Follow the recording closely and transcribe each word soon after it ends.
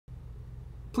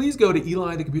Please go to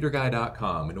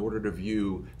EliTheComputerGuy.com in order to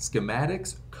view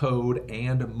schematics, code,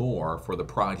 and more for the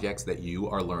projects that you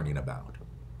are learning about.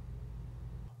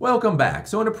 Welcome back.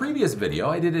 So in a previous video,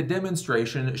 I did a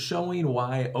demonstration showing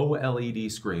why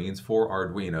OLED screens for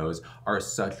Arduinos are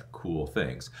such cool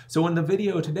things. So in the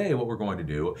video today, what we're going to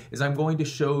do is I'm going to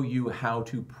show you how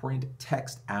to print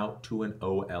text out to an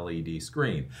OLED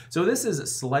screen. So this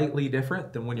is slightly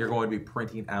different than when you're going to be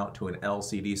printing out to an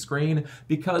LCD screen,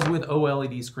 because with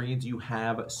OLED screens, you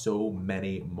have so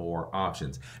many more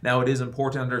options. Now, it is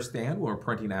important to understand when we're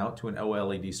printing out to an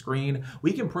OLED screen,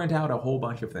 we can print out a whole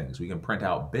bunch of things. We can print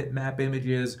out bitmap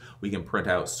images, we can print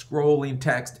out scrolling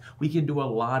text, we can do a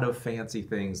lot of fancy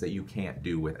things that you can't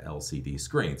do with LCD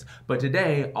screens. But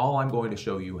today, all I'm going to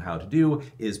show you how to do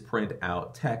is print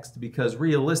out text, because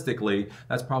realistically,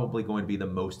 that's probably going to be the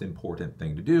most important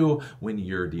thing to do when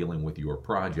you're dealing with your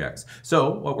projects.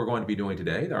 So what we're going to be doing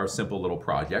today, our simple little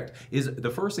project, is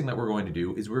the first thing that we're going to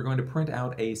do is we're going to print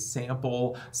out a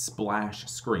sample splash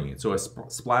screen. So a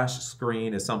splash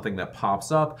screen is something that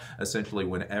pops up essentially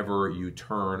whenever you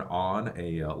turn on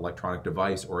a electronic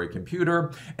device or a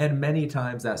computer, and many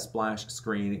times that splash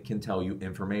screen can tell you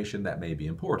information that may be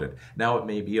important. Now, it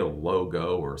may be a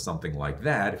logo or something like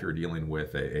that if you're dealing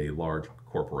with a large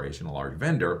corporation, a large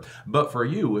vendor, but for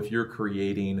you, if you're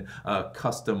creating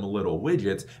custom little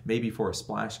widgets, maybe for a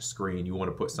splash screen, you want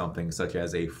to put something such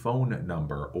as a phone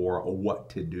number or what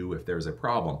to do if there's a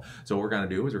problem. So what we're going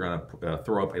to do is we're going to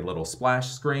throw up a little splash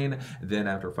screen, then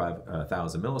after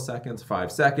 5,000 milliseconds, 5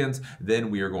 seconds,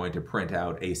 then we are going to print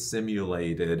out a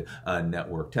simulated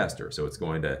network tester. So it's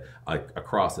going to,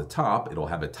 across the top, it'll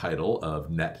have a title of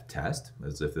net test,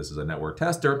 as if this is a network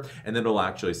tester, and then it'll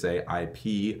actually say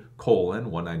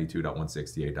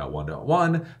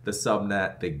IP:192.168.1.1, the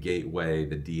subnet, the gateway,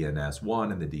 the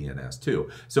DNS1, and the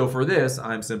DNS2. So for this,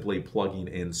 I'm simply plugging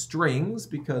in strings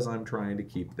because I'm trying to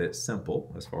keep this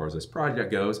simple as far as this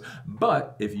project goes.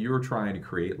 But if you're trying to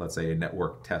create, let's say, a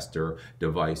network tester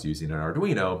device using an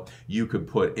Arduino, you could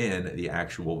put in the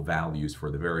actual values for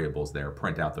the variables there,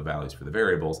 print out the values for the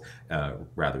variables,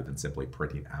 rather than simply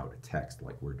printing out text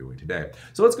like we're doing today.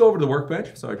 So let's go over to the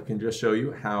workbench so I can just show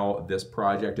you how this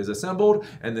project is assembled,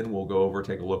 and then we'll go over,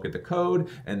 take a look at the code,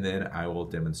 and then I will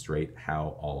demonstrate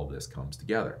how all of this comes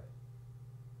together.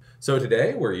 So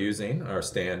today we're using our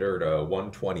standard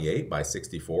 128 by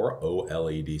 64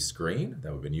 OLED screen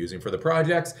that we've been using for the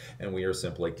projects, and we are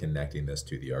simply connecting this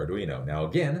to the Arduino. Now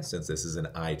again, since this is an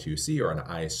I2C or an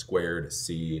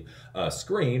I2C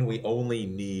screen, we only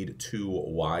need 2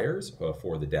 wires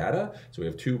for the data. So we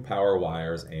have 2 power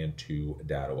wires and 2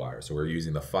 data wires. So we're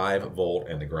using the 5 volt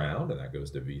and the ground, and that goes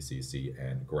to VCC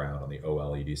and ground on the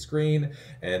OLED screen.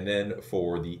 And then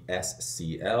for the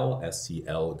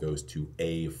SCL goes to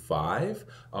A5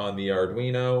 on the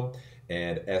Arduino,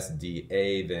 and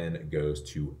SDA then goes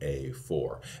to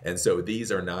A4. And so these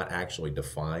are not actually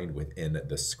defined within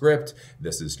the script.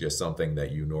 This is just something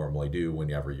that you normally do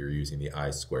whenever you're using the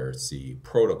I2C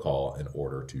protocol in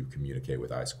order to communicate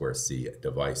with I2C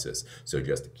devices. So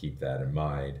just to keep that in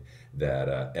mind,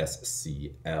 that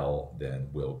SCL then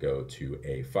will go to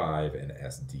A5 and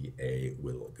SDA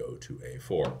will go to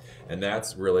A4. And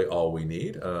that's really all we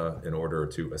need in order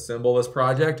to assemble this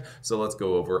project. So let's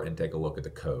go over and take a look at the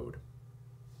code.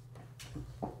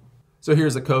 So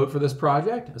here's the code for this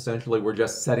project. Essentially, we're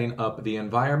just setting up the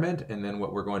environment, and then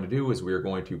what we're going to do is we're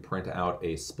going to print out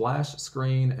a splash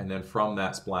screen, and then from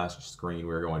that splash screen,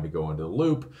 we're going to go into the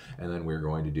loop, and then we're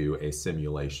going to do a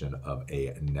simulation of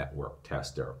a network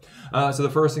tester. So the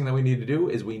first thing that we need to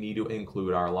do is we need to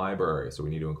include our library. So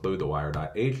we need to include the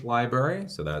wire.h library,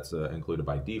 so that's included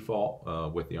by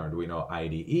default with the Arduino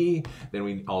IDE. Then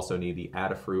we also need the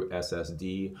Adafruit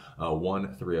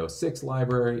SSD1306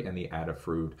 library and the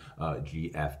Adafruit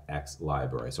GFX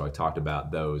library. So I talked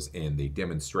about those in the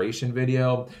demonstration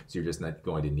video. So you're just not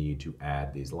going to need to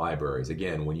add these libraries.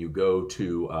 Again, when you go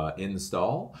to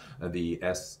install the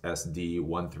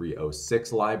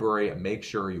SSD1306 library, make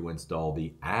sure you install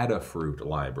the Adafruit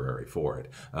library for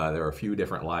it. There are a few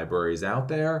different libraries out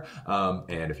there,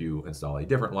 and if you install a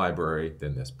different library,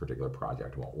 then this particular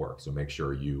project won't work. So make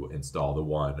sure you install the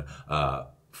one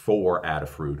for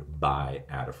Adafruit by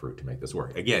Adafruit to make this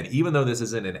work. Again, even though this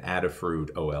isn't an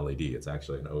Adafruit OLED, it's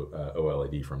actually an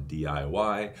OLED from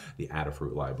DIY, the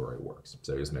Adafruit library works.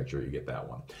 So just make sure you get that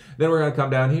one. Then we're going to come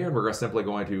down here and we're simply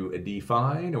going to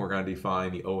define, and we're going to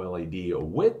define the OLED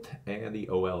width and the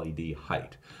OLED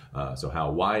height. So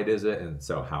how wide is it, and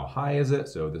so how high is it?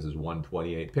 So this is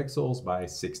 128 pixels by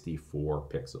 64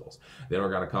 pixels. Then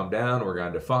we're going to come down, we're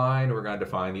going to define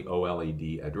the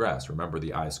OLED address. Remember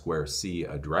the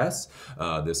I2C address.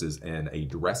 This is an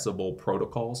addressable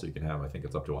protocol, so you can have, I think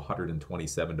it's up to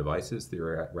 127 devices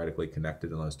theoretically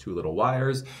connected in those two little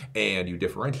wires, and you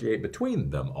differentiate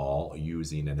between them all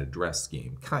using an address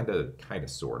scheme, kind of,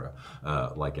 sort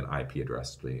of, like an IP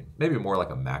address scheme, maybe more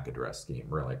like a MAC address scheme,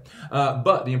 really.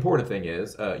 But the important thing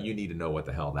is you need to know what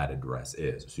the hell that address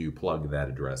is, so you plug that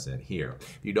address in here.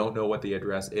 If you don't know what the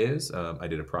address is, I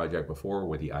did a project before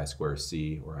with the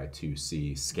I2C or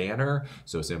I2C scanner,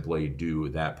 so simply do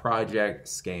that project,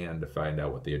 scan to find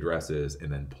out what the address is,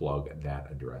 and then plug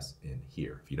that address in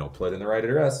here. If you don't plug in the right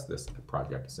address, this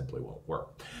project simply won't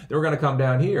work. Then we're going to come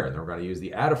down here, and then we're going to use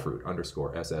the Adafruit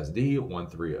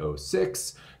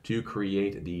SSD1306 to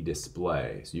create the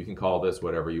display. So you can call this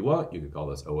whatever you want. You can call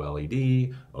this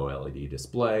OLED, OLED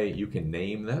display. You can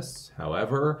name this,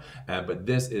 however, but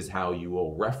this is how you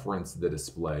will reference the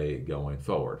display going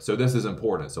forward. So this is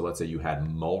important. So let's say you had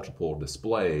multiple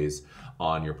displays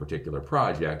on your particular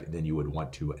project, then you would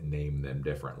want to name them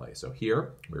differently. So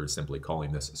here, we're simply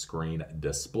calling this screen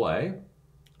display.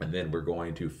 And then we're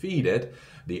going to feed it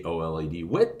the OLED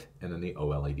width and then the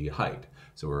OLED height.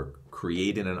 So we're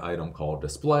creating an item called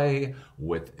display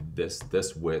with this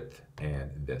width and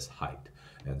this height.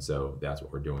 And so that's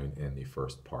what we're doing in the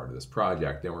first part of this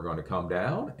project. Then we're going to come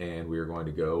down and we're going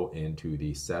to go into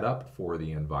the setup for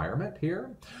the environment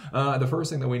here. The first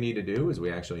thing that we need to do is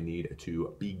we actually need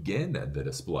to begin the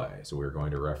display. So we're going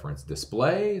to reference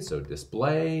display, so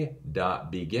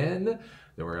display.begin.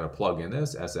 Then we're going to plug in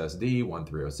this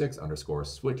SSD1306 underscore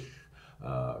switch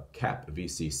cap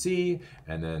VCC,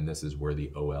 and then this is where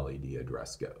the OLED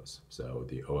address goes. So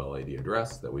the OLED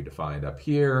address that we defined up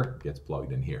here gets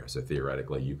plugged in here. So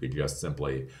theoretically, you could just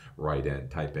simply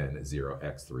type in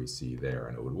 0x3c there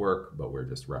and it would work, but we're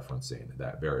just referencing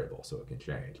that variable so it can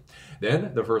change.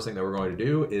 Then the first thing that we're going to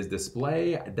do is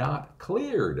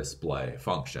display.clear display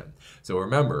function. So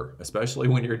remember, especially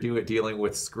when you're dealing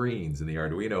with screens in the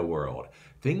Arduino world,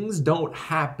 things don't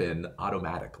happen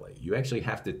automatically. You actually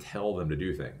have to tell them to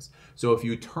do things. So if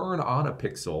you turn on a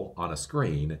pixel on a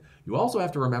screen, you also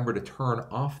have to remember to turn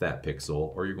off that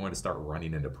pixel or you're going to start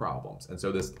running into problems. And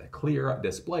so this clear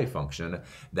display function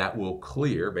that will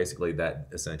clear, basically that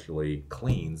essentially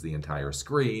cleans the entire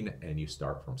screen and you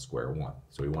start from square one.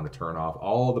 So we want to turn off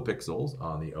all the pixels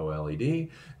on the OLED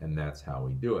and that's how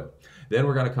we do it. Then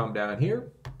we're going to come down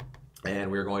here and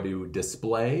we're going to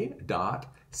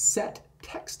display.set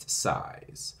text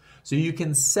size. So you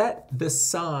can set the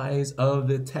size of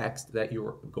the text that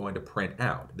you're going to print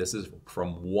out. This is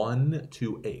from 1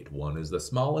 to 8. 1 is the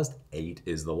smallest, 8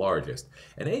 is the largest.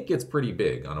 And 8 gets pretty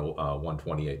big on a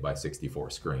 128 by 64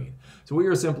 screen. So we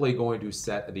are simply going to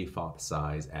set the font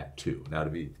size at 2. Now to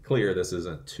be clear, this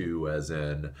isn't 2 as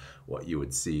in what you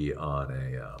would see on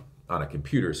a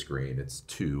computer screen. It's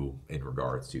 2 in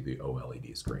regards to the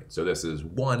OLED screen. So this is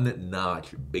 1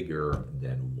 notch bigger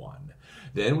than 1.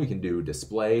 Then we can do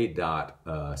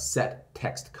display.set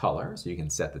text color. So you can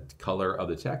set the color of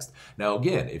the text. Now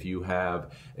again, if you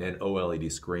have an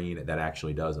OLED screen that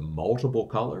actually does multiple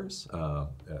colors,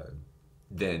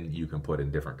 then you can put in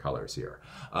different colors here.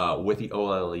 With the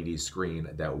OLED screen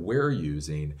that we're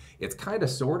using, it's kind of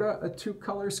sort of a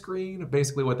 2-color screen.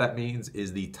 Basically what that means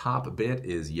is the top bit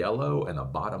is yellow and the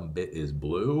bottom bit is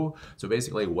blue. So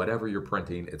basically whatever you're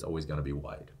printing, it's always going to be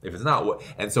white. If it's not,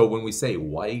 and so when we say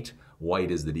white,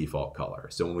 white is the default color.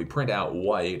 So when we print out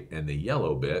white and the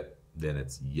yellow bit, then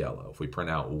it's yellow. If we print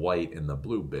out white in the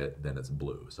blue bit, then it's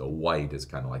blue. So white is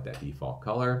kind of like that default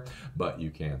color, but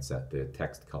you can set the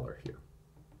text color here.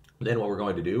 Then what we're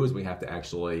going to do is we have to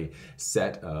actually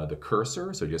set the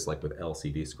cursor. So just like with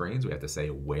LCD screens, we have to say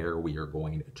where we are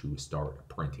going to start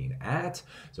printing at.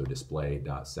 So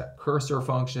display.setCursor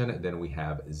function. Then we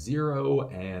have 0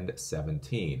 and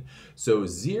 17. So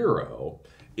 0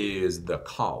 is the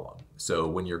column. So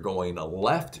when you're going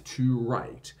left to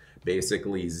right,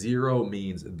 basically 0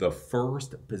 means the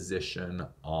first position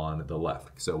on the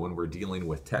left. So when we're dealing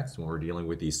with text, when we're dealing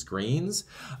with these screens,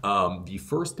 the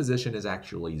first position is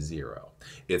actually 0.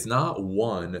 It's not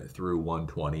 1 through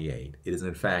 128. It is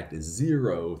in fact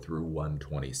 0 through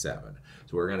 127.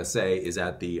 So we're going to say is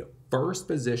at the first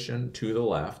position to the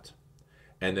left,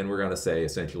 and then we're going to say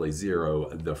essentially 0,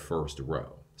 the first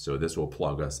row. So this will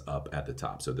plug us up at the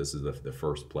top. So this is the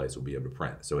first place we'll be able to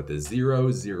print. So at the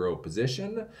 0, 0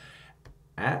 position,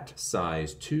 at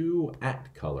size 2,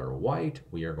 at color white,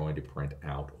 we are going to print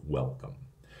out welcome.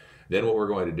 Then what we're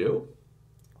going to do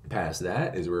past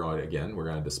that is we're going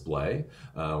to display.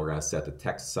 We're going to set the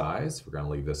text size. We're going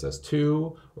to leave this as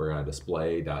 2. We're going to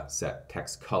display.set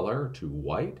text color to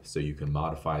white. So you can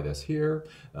modify this here.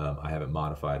 I haven't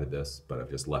modified this, but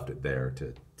I've just left it there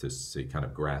to to kind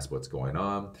of grasp what's going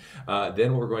on.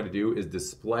 Then what we're going to do is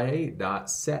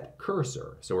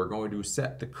display.setCursor. So we're going to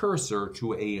set the cursor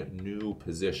to a new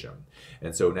position.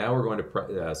 And so now we're going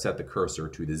to set the cursor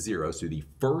to the 0, so the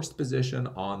first position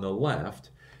on the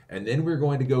left, and then we're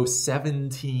going to go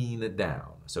 17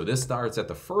 down. So this starts at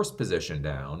the first position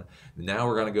down. Now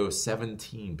we're going to go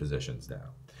 17 positions down.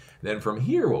 Then from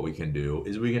here, what we can do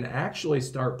is we can actually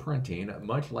start printing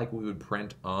much like we would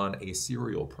print on a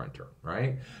serial printer,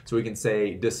 right? So we can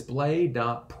say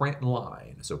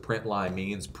display.printLine. So print line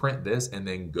means print this and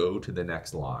then go to the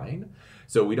next line.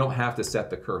 So we don't have to set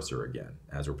the cursor again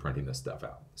as we're printing this stuff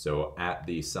out. So at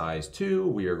the size 2,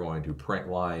 we are going to print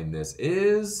line this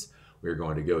is. We're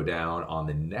going to go down on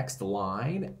the next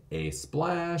line, a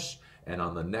splash, and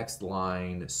on the next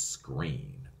line,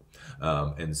 screen.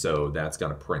 And so that's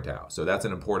going to print out. So that's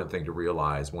an important thing to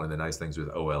realize. One of the nice things with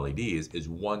OLEDs is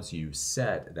once you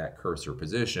set that cursor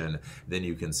position, then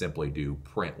you can simply do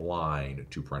print line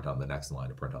to print on the next line,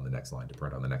 to print on the next line, to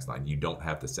print on the next line. You don't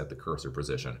have to set the cursor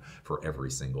position for every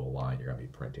single line you're going to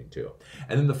be printing to.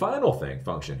 And then the final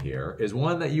function here is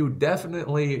one that you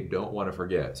definitely don't want to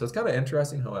forget. So it's kind of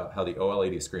interesting how the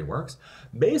OLED screen works.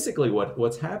 Basically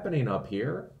what's happening up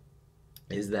here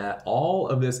is that all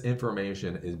of this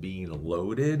information is being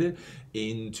loaded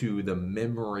into the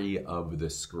memory of the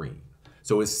screen.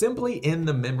 So it's simply in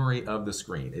the memory of the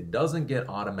screen. It doesn't get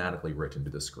automatically written to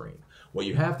the screen. What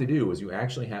you have to do is you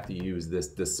actually have to use this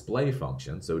display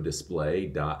function, so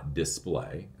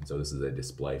display.display, and so this is a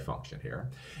display function here.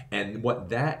 And what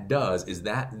that does is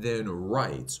that then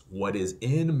writes what is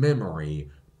in memory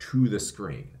to the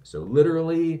screen. So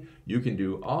literally, you can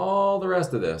do all the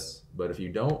rest of this, but if you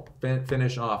don't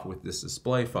finish off with this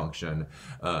display function,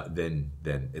 then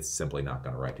it's simply not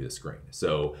going to write to the screen.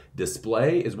 So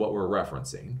display is what we're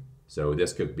referencing. So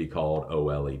this could be called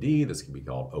OLED, this could be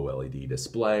called OLED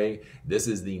display. This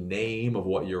is the name of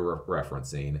what you're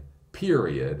referencing,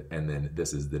 period, and then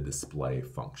this is the display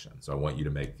function. So I want you to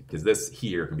make, because this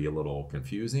here can be a little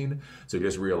confusing, so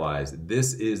just realize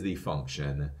this is the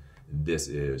function, this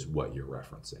is what you're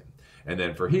referencing. And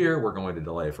then for here, we're going to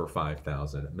delay for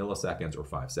 5,000 milliseconds or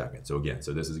 5 seconds. So again,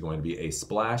 so this is going to be a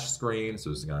splash screen.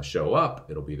 So this is going to show up.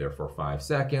 It'll be there for 5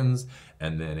 seconds,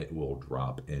 and then it will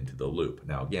drop into the loop.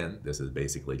 Now again, this is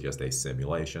basically just a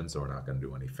simulation, so we're not going to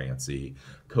do any fancy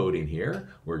coding here.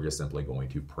 We're just simply going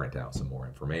to print out some more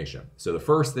information. So the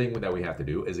first thing that we have to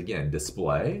do is, again,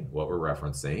 display what we're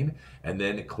referencing, and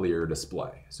then clear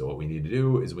display. So what we need to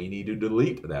do is we need to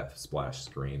delete that splash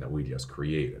screen that we just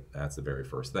created. That's the very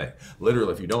first thing.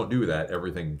 Literally, if you don't do that,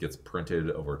 everything gets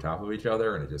printed over top of each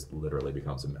other, and it just literally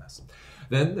becomes a mess.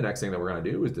 Then the next thing that we're going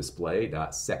to do is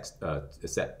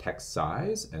display.set text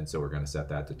size, and so we're going to set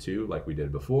that to 2 like we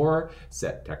did before.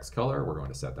 Set text color, we're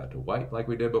going to set that to white like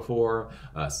we did before.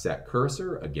 Set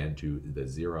cursor, again to the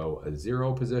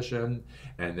 0 position,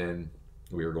 and then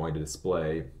we are going to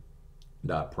display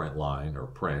print line or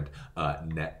print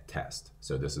net test.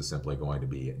 So this is simply going to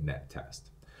be net test.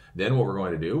 Then what we're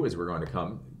going to do is we're going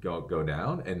to go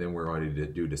down, and then we're going to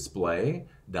do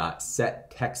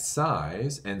display.set text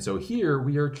size. And so here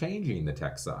we are changing the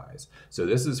text size. So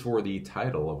this is for the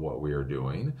title of what we are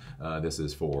doing. This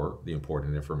is for the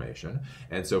important information.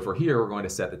 And so for here, we're going to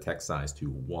set the text size to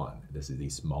 1. This is the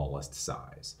smallest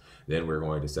size. Then we're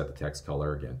going to set the text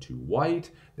color again to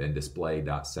white, then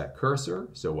display.set cursor.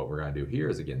 So what we're going to do here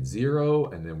is again 0,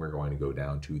 and then we're going to go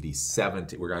down to the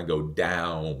 17. We're going to go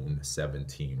down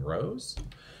 17 rows.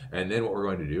 And then what we're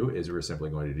going to do is we're simply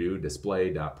going to do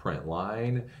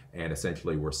display.printLine, and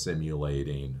essentially we're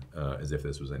simulating as if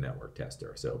this was a network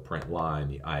tester. So printLine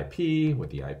the IP with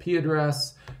the IP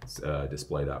address,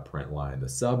 display.printLine the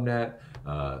subnet,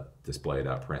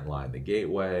 display.printLine the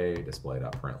gateway,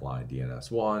 display.printLine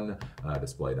DNS1,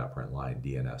 display.printLine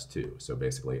DNS2. So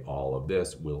basically all of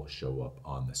this will show up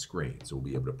on the screen. So we'll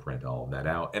be able to print all of that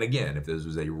out. And again, if this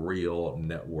was a real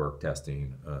network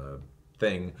testing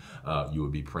thing, you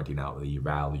would be printing out the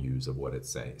values of what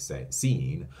it's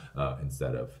seeing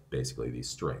instead of basically these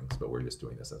strings, but we're just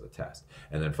doing this as a test.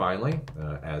 And then finally,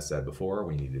 as said before,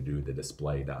 we need to do the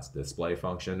display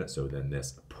function, so then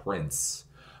this prints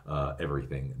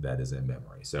everything that is in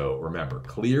memory. So remember,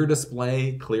 clear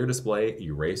display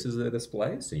erases the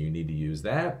display, so you need to use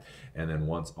that. And then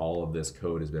once all of this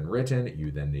code has been written, you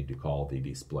then need to call the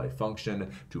display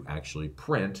function to actually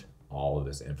print all of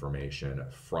this information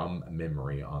from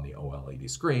memory on the OLED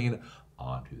screen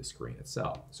onto the screen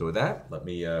itself. So with that, let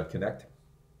me connect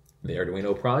the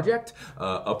Arduino project,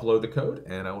 upload the code,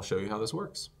 and I will show you how this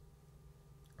works.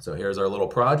 So here's our little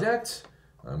project.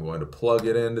 I'm going to plug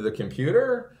it into the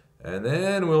computer, And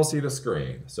then we'll see the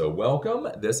screen. So welcome,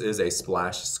 this is a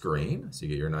splash screen. So you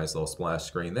get your nice little splash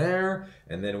screen there.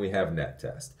 And then we have net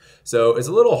test. So it's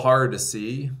a little hard to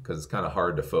see because it's kind of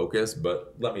hard to focus,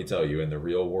 but let me tell you, in the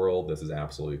real world, this is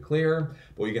absolutely clear.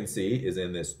 What you can see is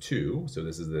in this 2, so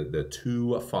this is the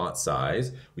 2 font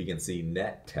size, we can see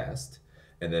net test.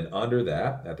 And then under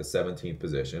that, at the 17th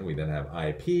position, we then have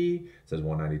IP, it says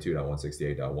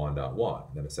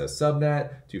 192.168.1.1. Then it says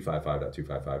subnet,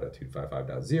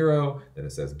 255.255.255.0. Then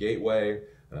it says gateway,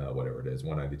 whatever it is,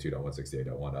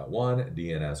 192.168.1.1,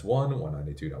 DNS1,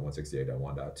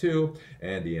 192.168.1.2,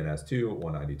 and DNS2,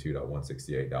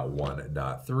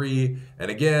 192.168.1.3. And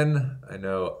again, I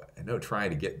know trying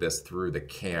to get this through the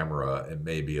camera, it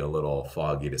may be a little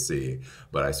foggy to see,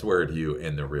 but I swear to you,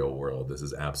 in the real world, this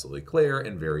is absolutely clear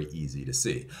and very easy to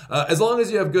see. As long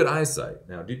as you have good eyesight.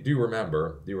 Now, do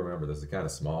remember, this is kind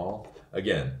of small.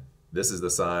 Again, this is the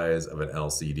size of an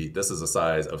LCD. This is the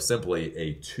size of simply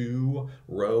a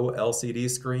 2-row LCD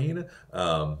screen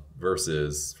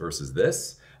versus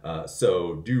this.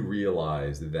 So do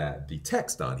realize that the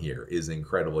text on here is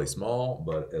incredibly small,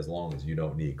 but as long as you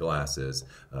don't need glasses,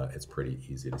 it's pretty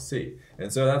easy to see. And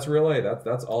so that's really,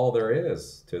 that's all there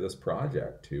is to this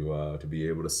project to be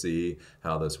able to see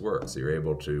how this works. So you're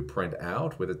able to print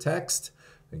out with the text.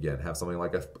 Again, have something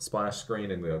like a splash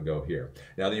screen and we'll go here.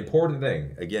 Now the important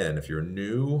thing, again, if you're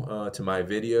new to my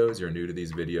videos, you're new to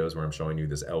these videos where I'm showing you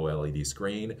this OLED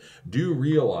screen, do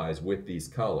realize with these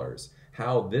colors,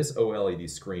 how this OLED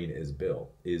screen is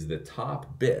built is the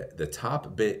top bit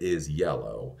is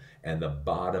yellow and the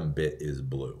bottom bit is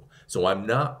blue. So I'm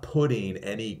not putting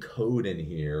any code in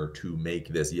here to make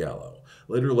this yellow.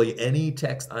 Literally any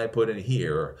text I put in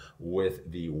here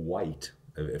with the white,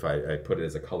 if I put it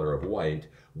as a color of white,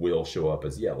 will show up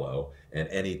as yellow, and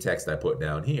any text I put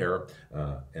down here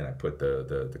and I put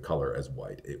the color as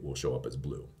white, it will show up as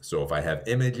blue. So if I have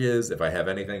images, if I have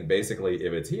anything, basically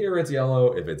if it's here it's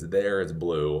yellow, if it's there it's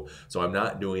blue. So I'm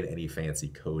not doing any fancy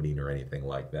coding or anything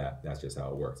like that. That's just how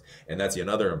it works. And that's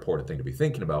another important thing to be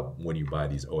thinking about when you buy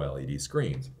these OLED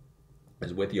screens.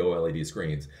 Is with the OLED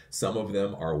screens, some of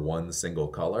them are one single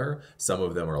color. Some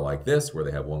of them are like this, where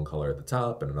they have one color at the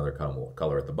top and another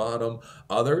color at the bottom.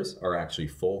 Others are actually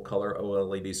full color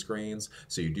OLED screens.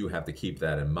 So you do have to keep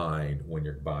that in mind when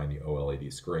you're buying the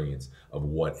OLED screens of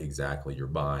what exactly you're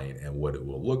buying and what it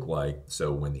will look like.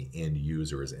 So when the end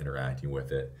user is interacting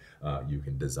with it, you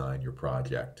can design your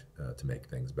project to make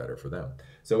things better for them.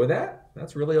 So with that,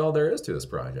 that's really all there is to this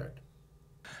project.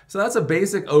 So that's a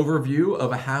basic overview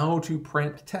of how to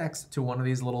print text to one of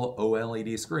these little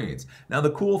OLED screens. Now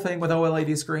the cool thing with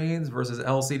OLED screens versus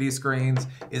LCD screens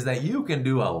is that you can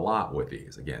do a lot with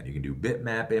these. Again, you can do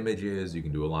bitmap images, you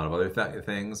can do a lot of other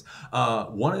things.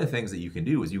 One of the things that you can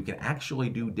do is you can actually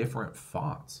do different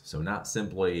fonts. So not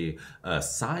simply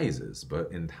sizes,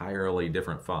 but entirely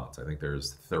different fonts. I think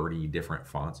there's 30 different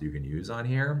fonts you can use on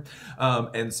here.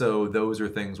 And so those are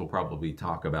things we'll probably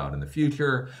talk about in the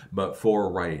future, but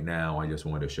for right now, I just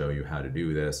wanted to show you how to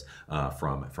do this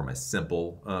from a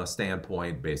simple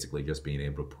standpoint, basically just being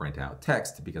able to print out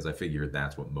text, because I figured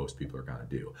that's what most people are going to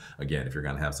do. Again, if you're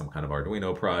going to have some kind of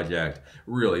Arduino project,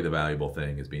 really the valuable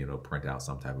thing is being able to print out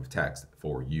some type of text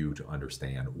for you to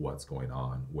understand what's going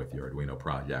on with your Arduino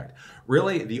project.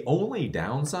 Really, the only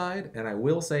downside, and I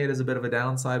will say it is a bit of a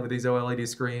downside with these OLED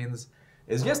screens,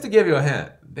 is just to give you a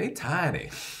hint, they're tiny.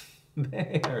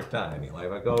 They are tiny. Like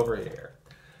if I go over here.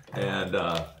 And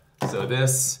so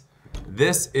this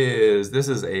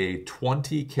is a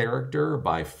 20 character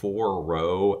by 4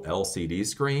 row LCD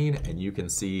screen, and you can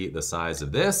see the size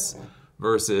of this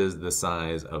versus the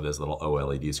size of this little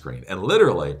OLED screen. And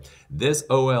literally, this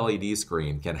OLED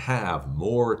screen can have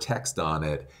more text on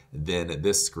it than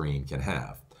this screen can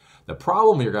have. The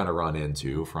problem you're going to run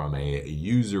into from a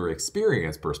user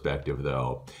experience perspective,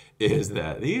 though, is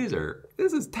that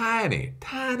this is tiny,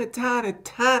 tiny, tiny,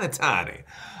 tiny, tiny.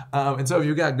 And so if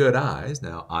you've got good eyes,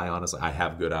 now I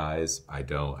have good eyes. I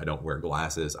don't wear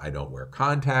glasses. I don't wear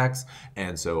contacts.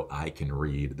 And so I can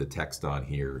read the text on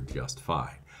here just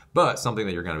fine. But something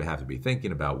that you're going to have to be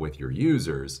thinking about with your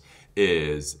users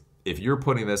is if you're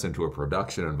putting this into a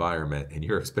production environment and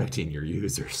you're expecting your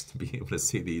users to be able to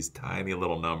see these tiny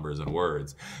little numbers and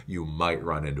words, you might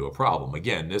run into a problem.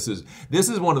 Again, this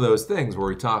is one of those things where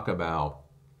we talk about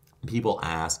people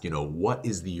ask, what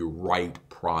is the right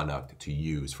product to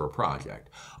use for a project?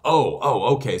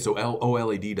 Oh, okay, so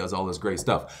OLED does all this great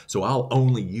stuff, so I'll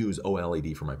only use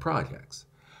OLED for my projects.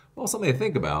 Well, something to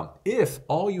think about, if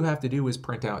all you have to do is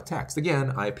print out text,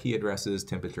 again, IP addresses,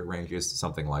 temperature ranges,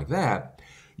 something like that,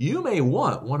 you may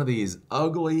want one of these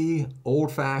ugly,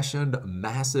 old-fashioned,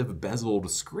 massive bezeled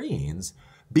screens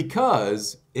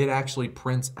because it actually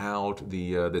prints out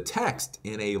the text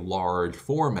in a large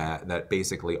format that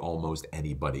basically almost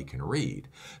anybody can read.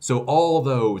 So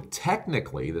although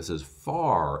technically this is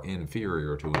far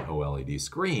inferior to an OLED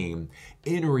screen,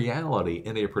 in reality,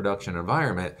 in a production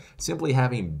environment, simply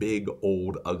having big,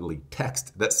 old, ugly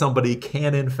text that somebody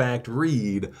can in fact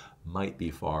read might be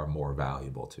far more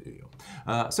valuable to you.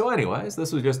 So anyways,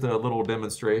 this was just a little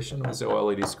demonstration of this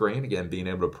OLED screen. Again, being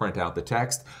able to print out the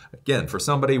text. Again, for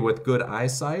somebody with good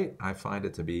eyesight, I find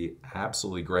it to be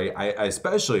absolutely great. I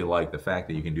especially like the fact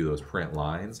that you can do those print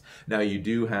lines. Now, you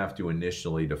do have to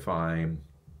initially define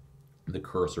the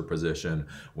cursor position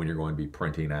when you're going to be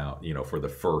printing out, for the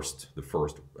first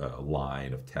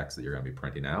line of text that you're going to be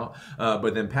printing out.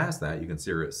 But then past that, you can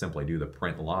simply do the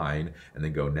print line and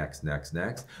then go next, next,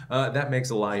 next. That makes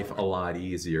life a lot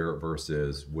easier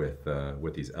versus with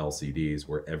these LCDs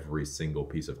where every single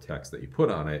piece of text that you put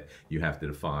on it, you have to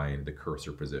define the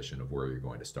cursor position of where you're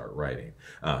going to start writing.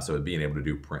 So being able to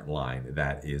do print line,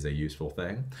 that is a useful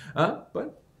thing.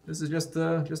 But this is just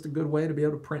a good way to be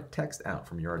able to print text out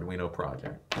from your Arduino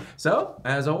project. So,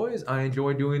 as always, I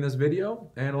enjoyed doing this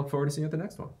video and I look forward to seeing you at the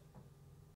next one.